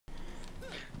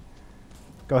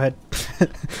Go ahead.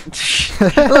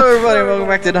 Hello everybody, welcome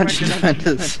back to Dungeon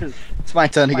Defenders. It's my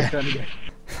turn again.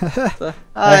 So,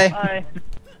 hi.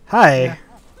 Hi.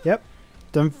 Yeah.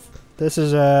 Yep. This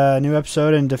is a new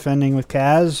episode in Defending with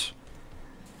Kaz.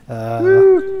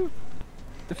 Woo.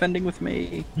 Defending with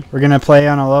me. We're gonna play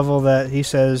on a level that he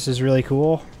says is really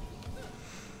cool.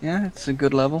 Yeah, it's a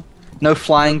good level. No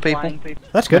flying people.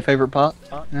 That's My good. favorite part.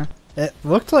 Yeah. It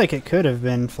looked like it could have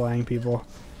been flying people.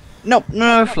 Nope,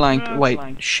 no flying. Wait,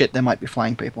 shit, there might be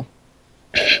flying people.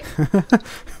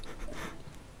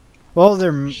 Well,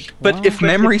 they're. But if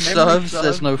memory serves,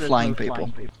 there's no flying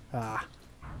people. Ah.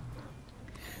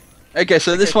 Okay,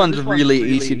 so this one's really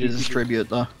easy to distribute,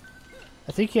 though.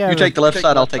 I think you have. You take the left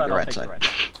side, I'll take the right side.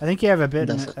 I think you have a bit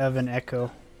of an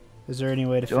echo. Is there any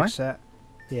way to fix that?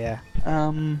 Yeah.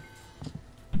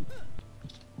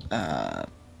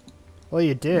 Well,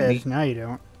 you did. Now you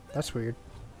don't. That's weird.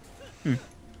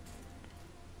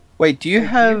 Wait, do you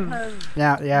have...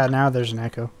 Yeah, now there's an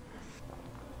echo.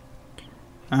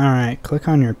 Alright, click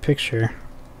on your picture.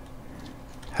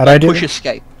 How'd I do Push it?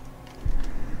 escape.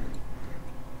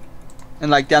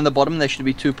 And like down the bottom there should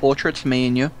be two portraits, me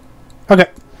and you. Okay,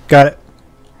 got it.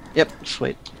 Yep,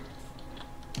 sweet.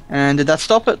 And did that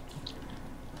stop it?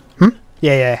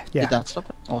 Yeah. Did that stop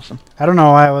it? Awesome. I don't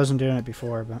know why I wasn't doing it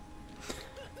before, but...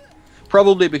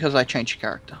 Probably because I changed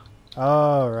character.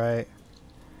 Oh, right.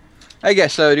 Okay,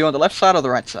 so do you want the left side or the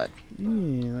right side?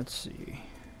 Let's see.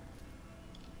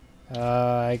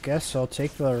 I guess I'll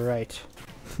take the right.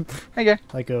 Okay.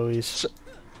 Like always.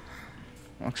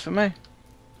 Works for me.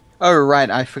 Oh,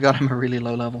 right, I forgot I'm a really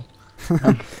low level.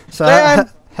 So Yeah,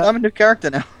 I'm a new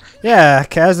character now. yeah,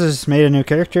 Kaz has made a new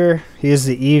character. He is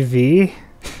the EV.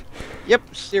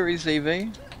 Yep, Series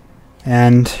EV.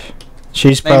 And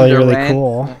she's Named probably really Durant,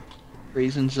 cool.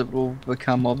 Reasons that will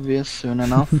become obvious soon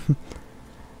enough.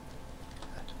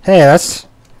 Hey,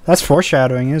 that's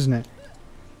foreshadowing, isn't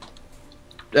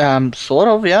it? Sort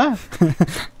of, yeah.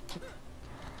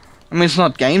 I mean, it's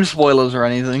not game spoilers or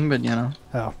anything, but you know.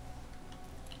 Oh.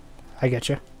 I get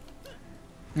you.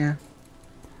 Yeah.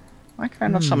 Why can I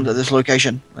not summon to this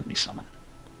location? Let me summon.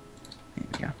 Here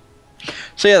we go.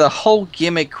 So yeah, the whole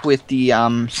gimmick with the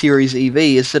Series EV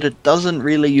is that it doesn't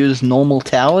really use normal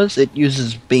towers, it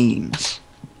uses beams.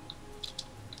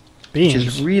 Beams. Which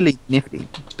is really nifty.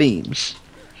 Beams.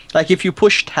 Like if you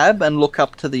push tab and look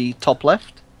up to the top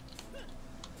left,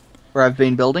 where I've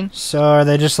been building. So are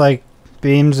they just like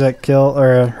beams that kill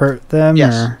or hurt them?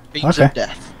 Yes, or? beams of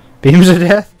death. Beams of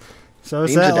death? So is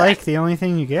Beams that of like death. the only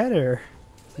thing you get, or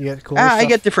you get cool I stuff?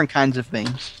 get different kinds of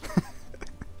beams.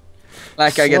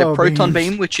 Like I get a Slow proton beams.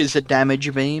 beam, which is a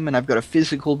damage beam, and I've got a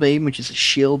physical beam, which is a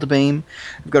shield beam.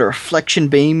 I've got a reflection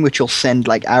beam, which will send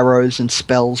like arrows and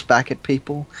spells back at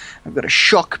people. I've got a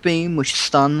shock beam, which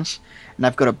stuns, and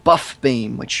I've got a buff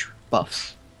beam, which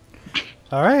buffs.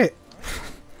 Alright.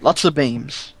 Lots of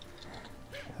beams.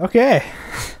 Okay.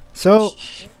 So,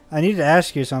 I need to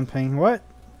ask you something.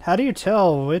 How do you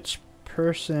tell which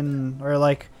person, or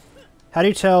like, how do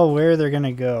you tell where they're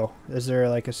gonna go? Is there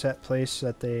like a set place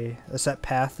a set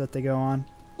path that they go on?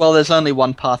 Well, there's only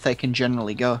one path they can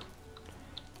generally go.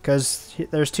 Because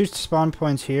there's two spawn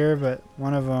points here, but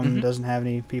one of them doesn't have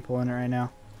any people in it right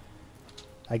now.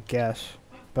 I guess.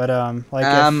 But like,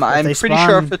 if I'm they pretty spawn...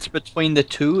 sure if it's between the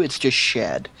two, it's just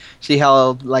shared. See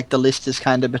how like the list is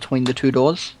kind of between the two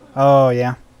doors? Oh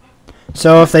yeah.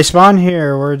 So if they spawn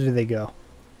here, where do they go?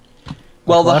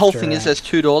 Well, the left whole or thing is right? there's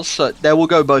two doors, so they will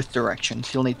go both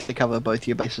directions. You'll need to cover both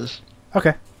your bases.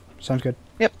 Okay, sounds good.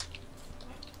 Yep.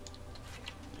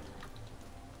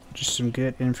 Just some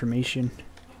good information.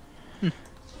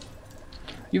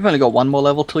 You've only got one more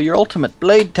level till your ultimate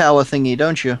blade tower thingy,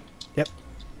 don't you? Yep.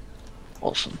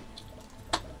 Awesome.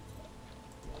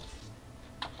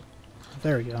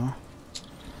 There we go.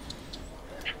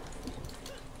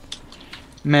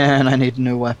 Man, I need a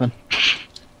new weapon.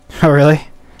 Oh really?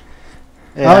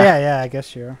 Yeah. Oh yeah. I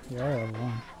guess you are level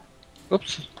 1.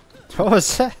 Oops. What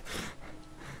was that?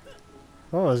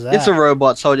 What was that? It's a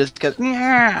robot, so it just goes.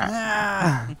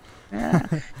 Ah!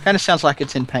 Kind of sounds like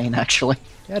it's in pain, actually.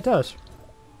 Yeah, it does.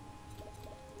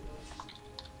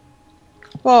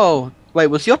 Whoa. Wait,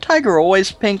 was your tiger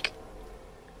always pink?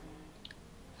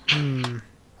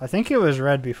 I think it was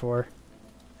red before.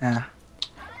 Yeah.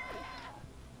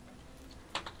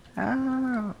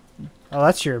 Oh. Oh,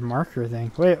 that's your marker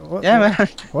thing. Wait, what? Yeah, man.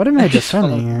 What am I just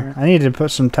defending here? I need to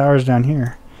put some towers down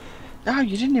here. Oh,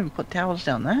 you didn't even put towers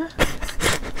down there?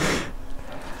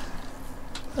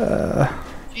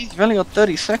 Jeez, you've only got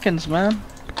 30 seconds, man.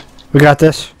 We got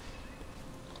this.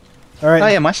 All right. Oh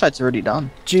yeah, my side's already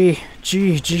done. G.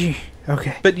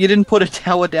 Okay. But you didn't put a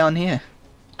tower down here.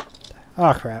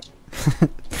 Oh crap.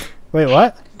 Wait,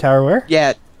 what? Tower where?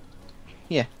 Yeah.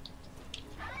 Yeah.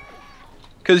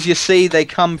 Because you see, they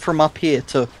come from up here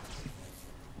too.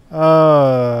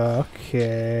 Oh,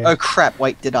 okay. Oh crap,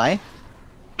 wait, did I?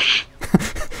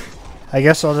 I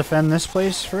guess I'll defend this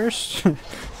place first.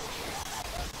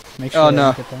 Make sure Oh I no,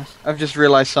 don't get past. I've just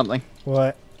realized something.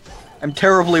 What? I'm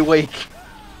terribly weak.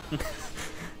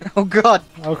 Oh god.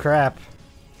 Oh crap.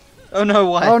 Oh no,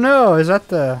 why? Oh no, is that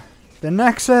the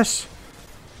Nexus?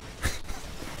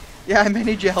 Yeah, I may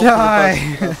need your help.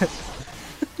 Die!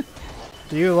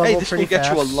 Do you level Hey, this pretty will get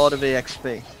fast? you a lot of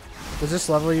EXP. Does this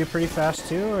level you pretty fast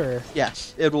too, or?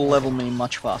 Yes, it will level me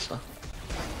much faster.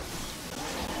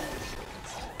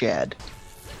 Gad.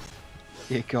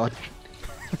 Yeah, god.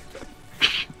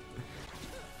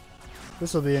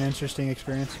 This will be an interesting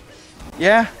experience.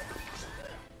 Yeah.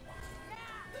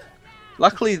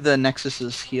 Luckily, the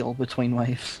Nexuses heal between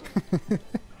waves.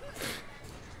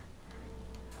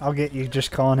 I'll get you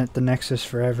just calling it the Nexus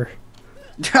forever.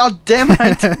 Oh damn it,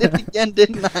 I did it again,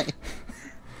 didn't I?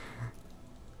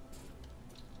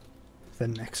 The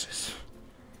Nexus.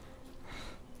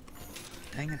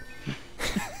 Dang it.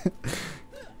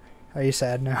 Are you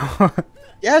sad now?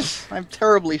 Yes, I'm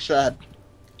terribly sad.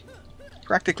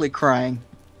 Practically crying.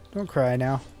 Don't cry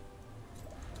now.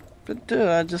 But dude,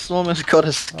 I just almost got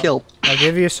us killed. I'll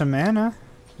give you some mana.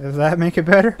 Does that make it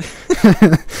better?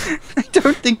 I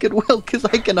don't think it will, because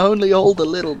I can only hold a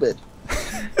little bit.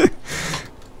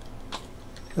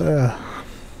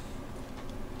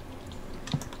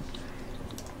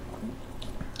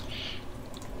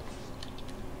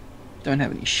 Don't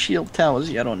have any shield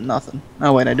towers yet or nothing.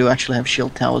 Oh wait, I do actually have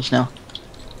shield towers now.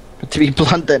 But to be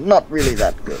blunt, they're not really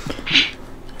that good.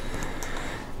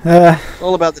 It's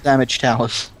all about the damage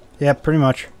towers. Yeah, pretty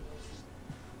much.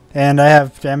 And I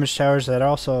have damage towers that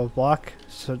also block,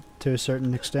 so to a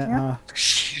certain extent. Huh?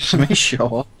 Excuse me,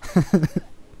 sure.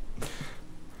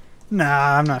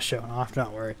 Nah, I'm not showing off.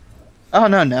 Don't worry. Oh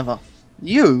no, never.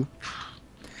 You?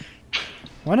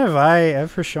 When have I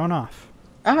ever shown off?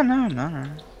 Oh no,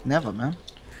 never, man.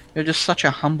 You're just such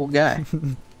a humble guy.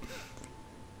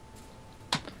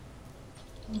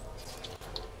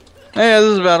 Yeah,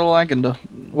 this is about all I can do.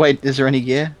 Wait, is there any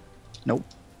gear? Nope.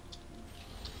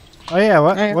 Oh yeah,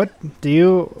 what do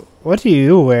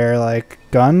you wear, like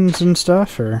guns and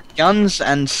stuff, or? Guns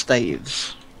and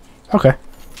staves. Okay.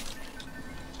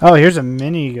 Oh, here's a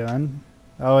minigun.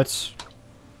 Oh,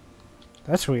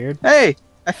 that's weird. Hey,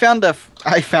 I found a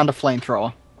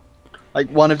flamethrower. Like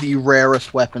one of the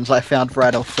rarest weapons I found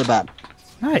right off the bat.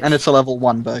 Nice. And it's a level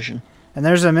 1 version. And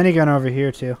there's a minigun over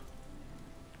here too.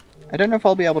 I don't know if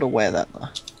I'll be able to wear that though.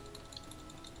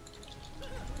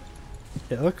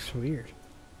 It looks weird.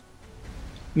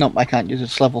 Nope, I can't use it.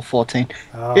 It's level 14.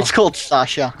 Oh. It's called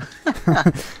Sasha.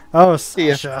 Oh, Yeah.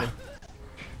 Sasha.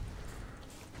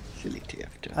 Silly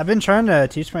TF2. I've been trying to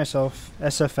teach myself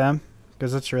SFM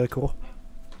because it's really cool.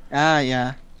 Ah,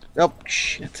 yeah. Oh,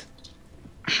 shit.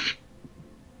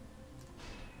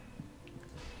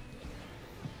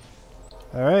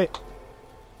 All right.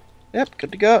 Yep,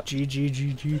 good to go.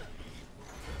 GG.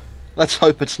 Let's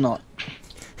hope it's not.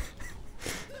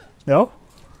 No?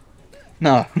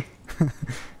 No.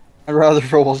 I'd rather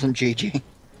if it wasn't GG.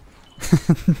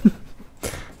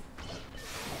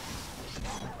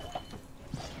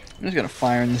 I'm just gonna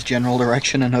fire in this general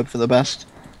direction and hope for the best.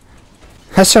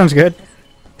 That sounds good.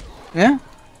 Yeah?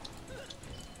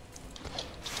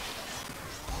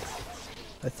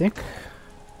 I think.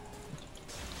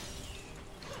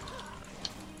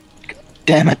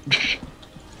 Damn it.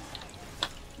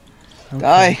 Okay.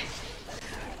 Die.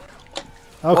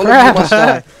 Oh All of you crap! must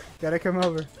die. Gotta come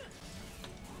over.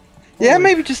 Yeah,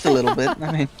 maybe just a little bit.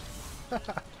 I mean,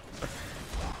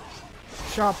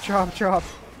 Chop, chop, chop.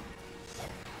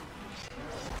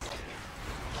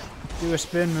 Do a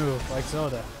spin move like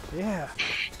Zelda. Yeah.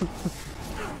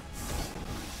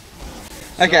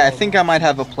 okay, I think I might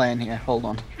have a plan here. Hold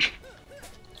on.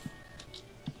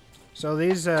 So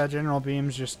these general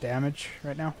beams just damage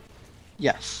right now?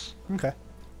 Yes. Okay.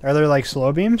 Are there like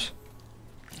slow beams?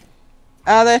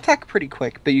 They attack pretty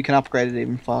quick, but you can upgrade it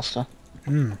even faster.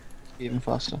 Hmm. Even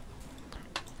faster.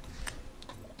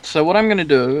 So what I'm going to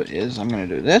do is I'm going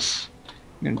to do this.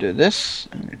 I'm going to do this.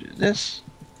 I'm going to do this.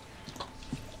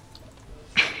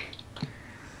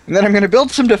 And then I'm going to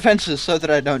build some defenses so that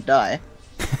I don't die.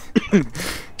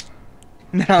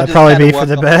 That'd probably be for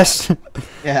the best.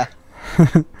 Yeah.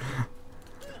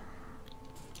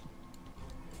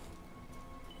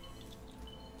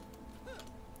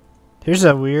 Here's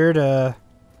a weird,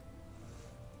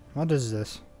 what is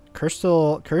this? Cursed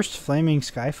Flaming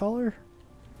Skyfaller?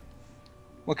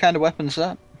 What kind of weapon is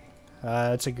that?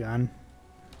 It's a gun.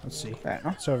 Let's see. Fair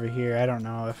enough. It's over here. I don't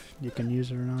know if you can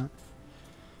use it or not.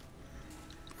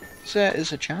 There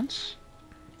is a chance.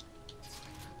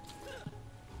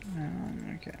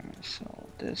 Okay, I'm gonna sell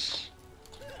this.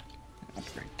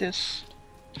 Upgrade this.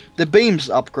 The beams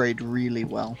upgrade really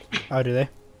well. Oh, do they?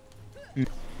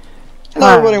 Hello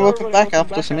everybody, welcome back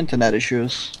after some internet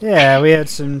issues. Yeah, we had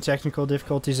some technical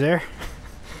difficulties there.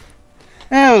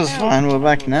 Yeah, it was fine, we're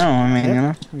back now, I mean, Yep. you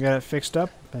know. We got it fixed up,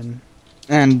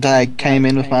 and I came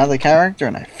in with my other character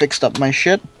and I fixed up my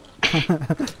shit.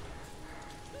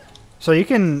 so you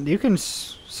can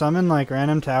summon like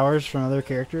random towers from other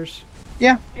characters.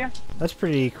 Yeah. That's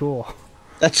pretty cool.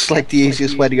 That's like the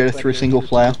easiest way to go through single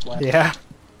player. Yeah.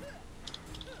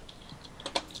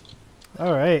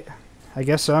 All right. I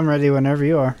guess I'm ready whenever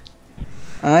you are.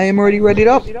 I am already readied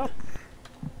up.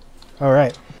 All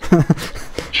right.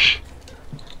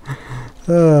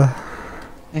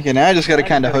 Okay, now I just gotta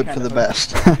kinda hope for the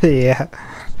best. Yeah.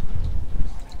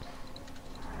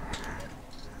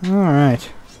 All right.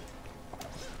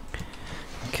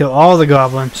 Kill all the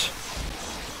goblins.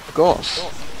 Of course.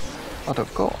 But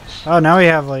of course. Oh, now we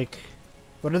have like,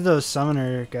 what are those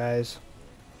summoner guys?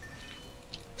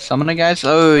 Summoner guys?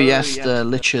 Oh yes, the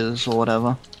liches or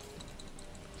whatever.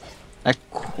 They're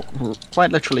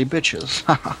quite literally bitches.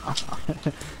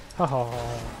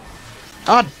 Oh.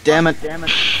 God damn it.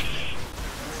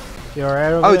 You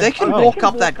alright over Oh, there? they can walk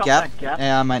up that gap.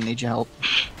 Yeah, I might need your help.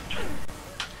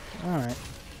 Alright.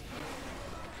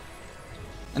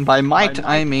 And by might,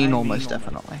 I mean almost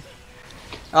definitely.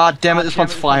 Ah, damn it, this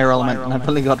one's fire element, and I've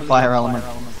only got fire element.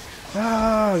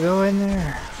 Oh, go in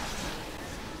there.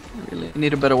 Really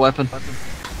need a better weapon.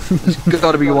 There's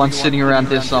gotta be one sitting around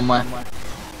here somewhere.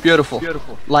 Beautiful.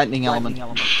 Lightning element.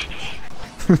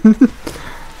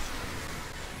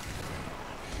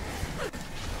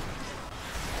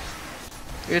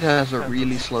 It has a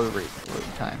really slow load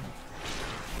time.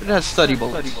 It has 30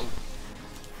 bullets.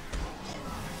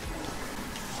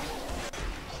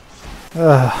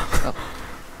 Ugh.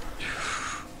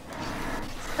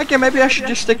 Okay, maybe I should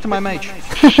just stick to my mage.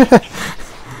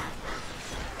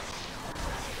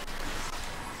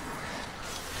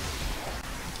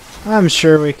 I'm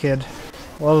sure we could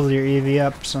level your EV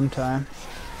up sometime.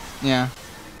 Yeah.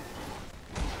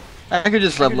 I could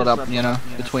just level it up, you know,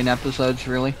 between episodes,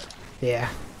 really. Yeah.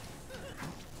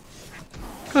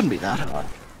 Couldn't be that hard.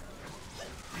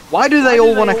 Why do they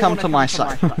all want to come to my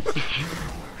side?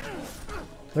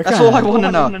 That's all I want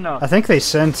to know. I think they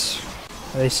sense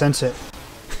it.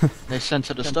 They sense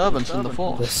a disturbance in the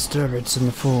force. Disturbance in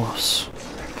the force.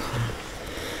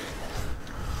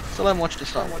 So let them watch the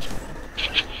Star Wars.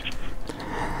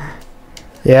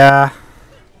 Yeah.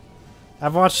 I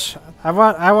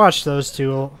watched those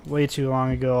two way too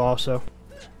long ago also.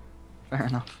 Fair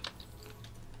enough.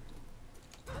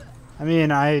 I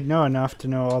mean, I know enough to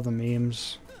know all the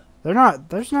memes.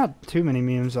 There's not too many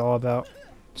memes all about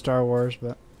Star Wars,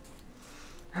 but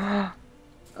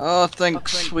Oh, thank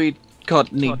sweet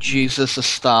God, need Jesus a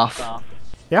staff.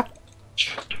 yeah.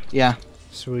 Yeah.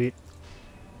 Sweet.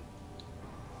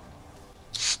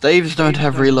 Staves don't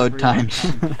have reload times.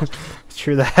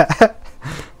 True that.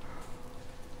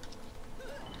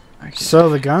 Okay. So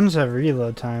the guns have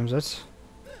reload times. That's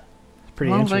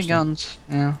pretty Well, interesting. they guns,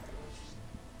 yeah.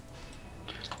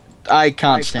 I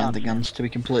can't stand the guns, to be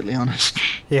completely honest.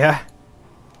 Yeah.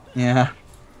 Yeah.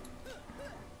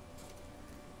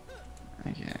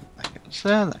 Okay, that goes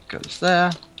there, that goes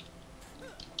there.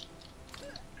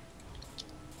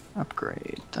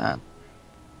 Upgrade that.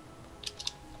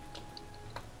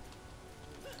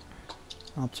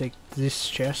 I'll take this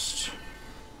chest.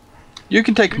 You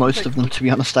can take most of them, to be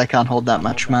honest. I can't hold that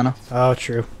much mana. Oh,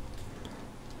 true.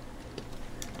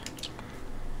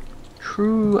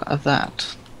 True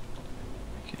that.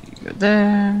 Okay, you go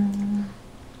there. Do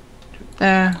it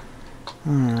there.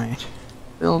 Alright.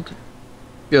 Build.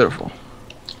 Beautiful.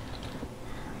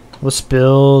 Let's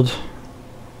build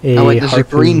a Oh wait, there's a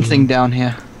green harpoon. thing down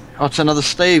here. Oh, it's another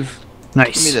stave.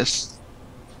 Nice. Give me this.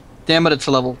 Damn it, it's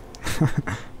a level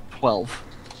 12.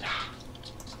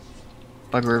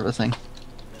 Bugger of a thing.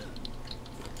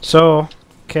 So,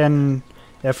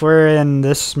 if we're in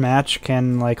this match,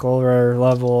 can like lower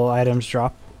level items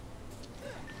drop?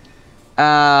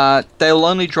 They'll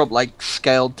only drop like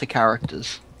scaled to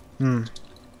characters. Hmm.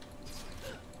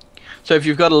 So if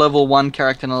you've got a level 1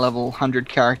 character and a level 100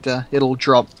 character, it'll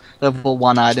drop level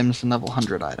 1 items and level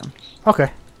 100 items.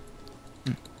 Okay.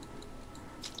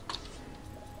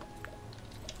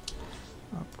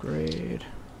 Upgrade.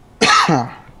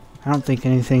 I don't think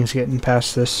anything's getting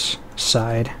past this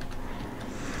side.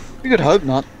 We could hope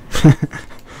not.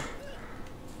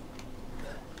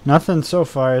 Nothing so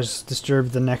far has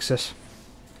disturbed the Nexus.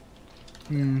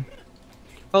 Hmm.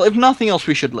 Well, if nothing else,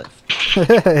 we should live.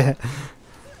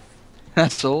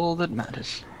 That's all that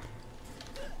matters.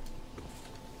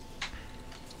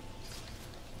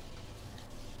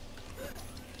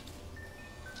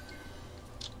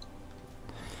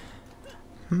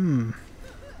 Do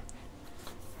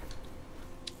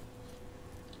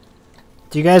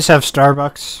you guys have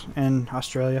Starbucks in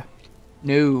Australia?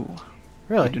 No.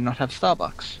 Really? We do not have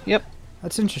Starbucks. Yep.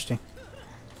 That's interesting.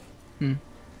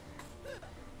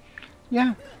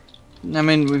 Yeah. I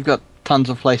mean, we've got tons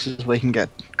of places where you can get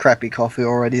crappy coffee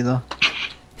already, though.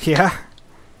 Yeah.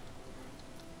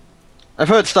 I've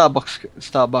heard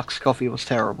Starbucks coffee was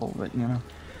terrible, but you know.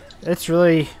 It's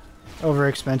really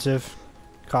overexpensive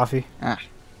coffee. Ah.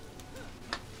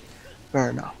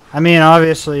 Fair enough. I mean,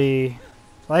 obviously,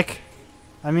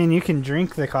 you can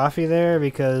drink the coffee there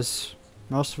because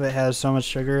most of it has so much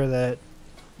sugar that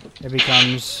it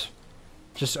becomes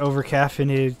just over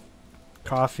caffeinated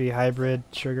coffee, hybrid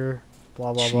sugar,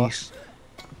 blah blah blah.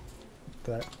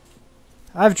 But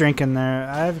I've drinking there.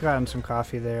 I've gotten some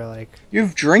coffee there.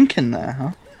 You've drinking there,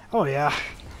 huh? Oh yeah.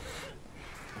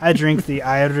 I drink the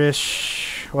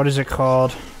Irish. What is it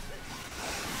called?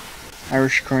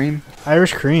 Irish cream.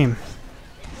 Irish cream.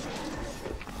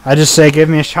 I just say, give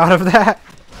me a shot of that.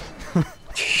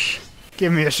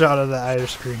 Give me a shot of the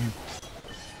Irish cream.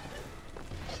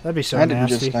 That'd be so I didn't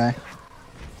nasty. just say.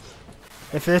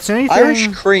 If it's anything, Irish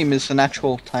cream is an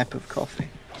actual type of coffee.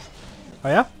 Oh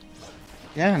yeah.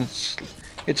 Yeah,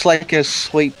 it's like a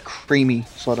sweet, creamy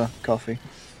sort of coffee.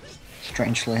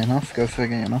 Strangely enough, go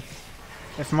figure, you know.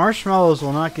 If marshmallows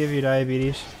will not give you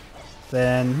diabetes,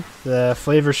 then the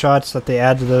flavor shots that they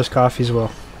add to those coffees will.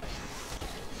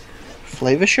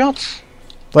 Flavor shots?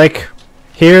 Like,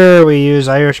 here we use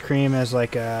Irish cream as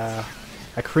like a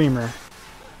creamer.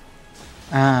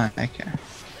 Ah, okay.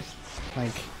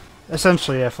 Like,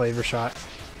 essentially a flavor shot.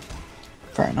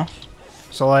 Fair enough.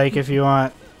 So like, if you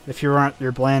want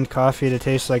your bland coffee to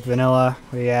taste like vanilla,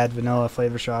 we add vanilla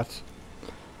flavor shots.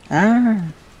 Ah.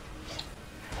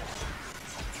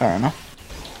 Fair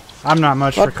enough. I'm not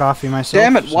much for coffee myself.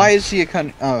 Damn it, so. why is he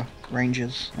a Oh,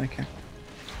 Rangers. Okay.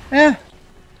 Yeah.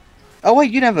 Oh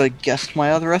wait, you never guessed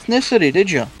my other ethnicity,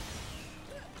 did you?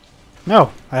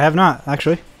 No, I have not,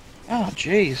 actually. Oh,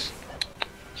 jeez.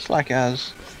 Slack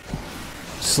as.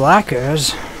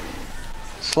 Slackers.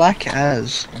 Slack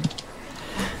as.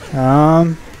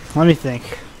 Let me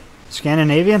think.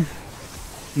 Scandinavian?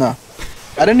 No.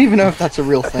 I don't even know if that's a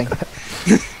real thing.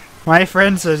 My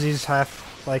friend says he's half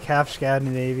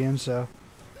Scandinavian, so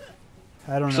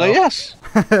I don't know. So yes.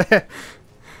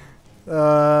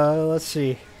 Let's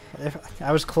see. If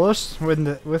I was close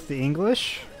with the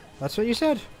English. That's what you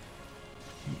said?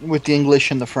 With the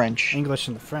English and the French. English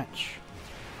and the French.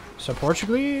 So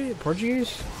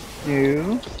Portuguese?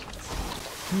 No.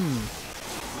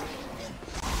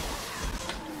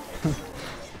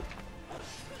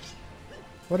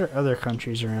 What are other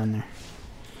countries around there?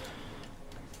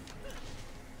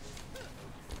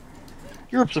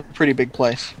 Europe's a pretty big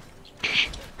place.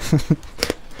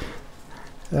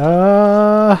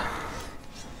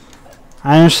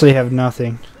 I honestly have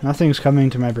nothing. Nothing's coming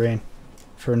to my brain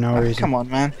for no reason. Come on,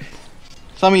 man.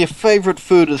 Some of your favorite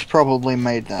food is probably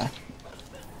made there.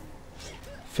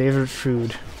 Favorite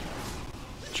food?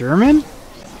 German?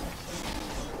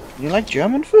 You like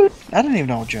German food? I don't even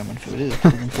know what German food is, to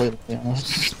be completely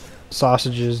honest.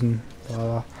 Sausages and blah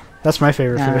blah. That's my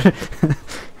favorite food.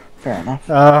 Fair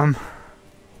enough.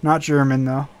 Not German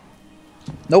though.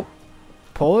 Nope.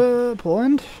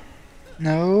 Poland?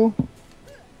 No.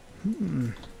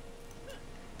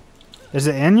 Is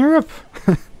it in Europe?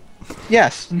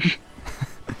 Yes.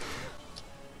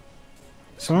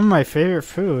 Some of my favorite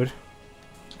food.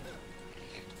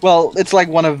 Well, it's like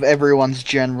one of everyone's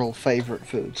general favorite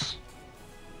foods.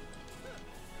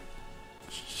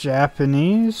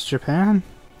 Japanese? Japan?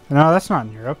 No, that's not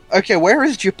in Europe. Okay, where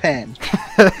is Japan?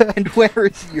 And where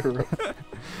is Europe?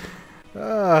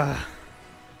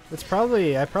 It's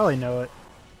probably... I probably know it.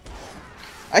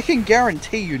 I can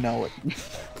guarantee you know it.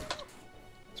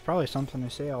 It's probably something they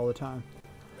say all the time.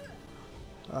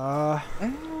 I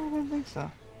don't think so.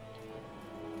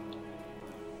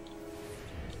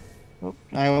 Oh,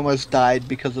 I almost died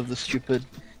because of the stupid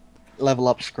level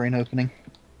up screen opening.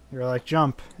 You're like,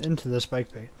 jump into the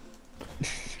spike bait.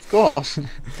 Of course.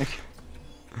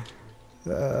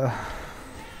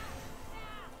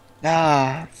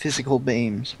 Physical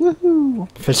beams.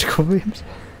 Woohoo! Physical beams?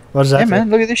 What does that Yeah, do? man,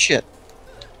 look at this shit.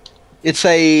 It's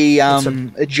a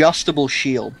adjustable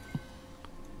shield.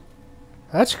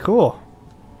 That's cool.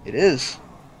 It is.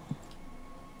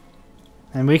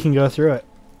 And we can go through it.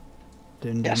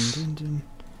 Dun, Yes. dun, dun, dun.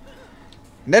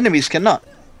 And enemies cannot.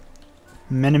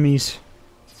 Menemies.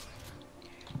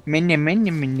 Mini.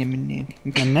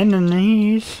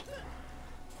 Anemones.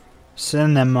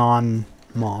 Cinnamon.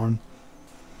 Mon.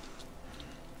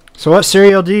 So what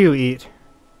cereal do you eat?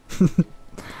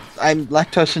 I'm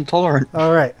lactose intolerant.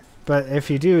 Alright, but if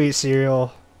you do eat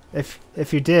cereal, if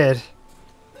you did,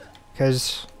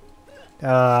 because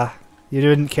you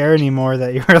didn't care anymore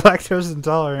that you were lactose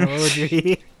intolerant, what would you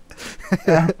eat?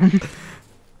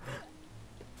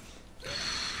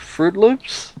 Fruit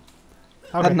Loops?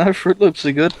 I Okay. don't know, Fruit Loops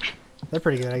are good. They're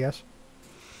pretty good, I guess.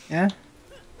 Yeah.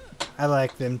 I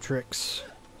like them tricks.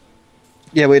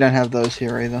 Yeah, we don't have those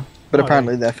here either. But Okay.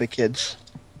 apparently they're for kids.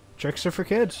 Tricks are for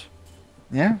kids.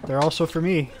 Yeah. They're also for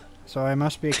me, so I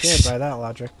must be a kid by that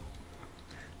logic.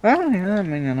 Well, yeah, I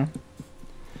mean, you know.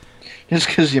 Just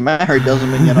because you're married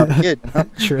doesn't mean you're not a kid. Huh?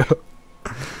 True.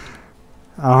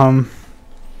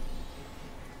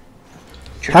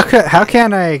 How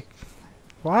can I?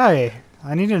 Why?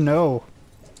 I need to know.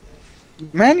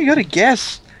 Man, you gotta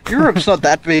guess. Europe's not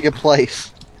that big a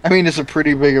place. I mean, it's a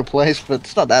pretty big a place, but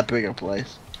it's not that big a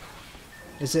place.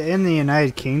 Is it in the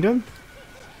United Kingdom?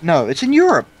 No, it's in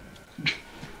Europe.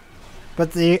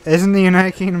 But isn't the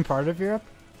United Kingdom part of Europe?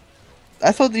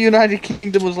 I thought the United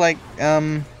Kingdom was like,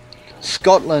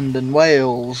 Scotland and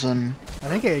Wales and... I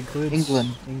think it includes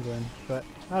England. England, but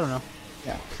I don't know.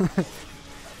 Yeah.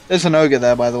 There's an ogre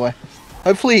there, by the way.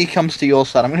 Hopefully he comes to your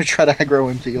side. I'm gonna try to aggro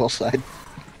him to your side.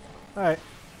 Alright.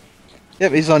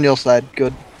 Yep, he's on your side.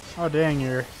 Good. Oh dang,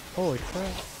 holy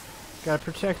crap. Gotta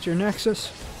protect your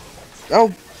nexus.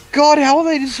 Oh, God, how are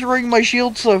they destroying my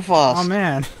shield so fast? Oh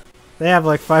man. They have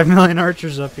like 5 million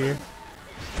archers up here.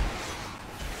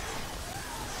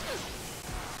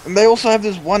 And they also have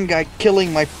this one guy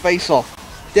killing my face off.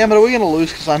 Damn it, are we gonna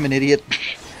lose because I'm an idiot?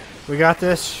 We got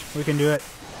this. We can do it.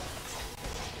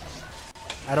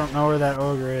 I don't know where that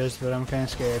ogre is, but I'm kind of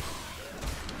scared.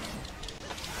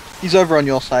 He's over on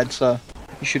your side, so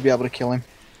you should be able to kill him.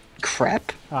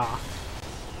 Crap. Ah.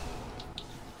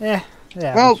 Yeah.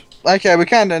 Yeah. Well, okay, we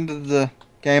kind of ended the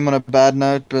game on a bad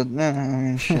note, but I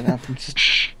mean, shit happens.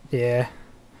 Yeah.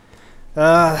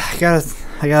 I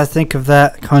gotta think of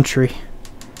that country.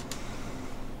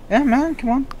 Yeah, man, come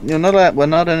on. We're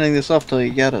not ending this off till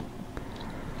you get it.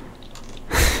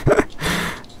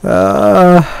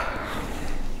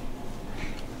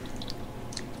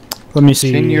 Let me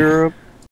see. In Europe.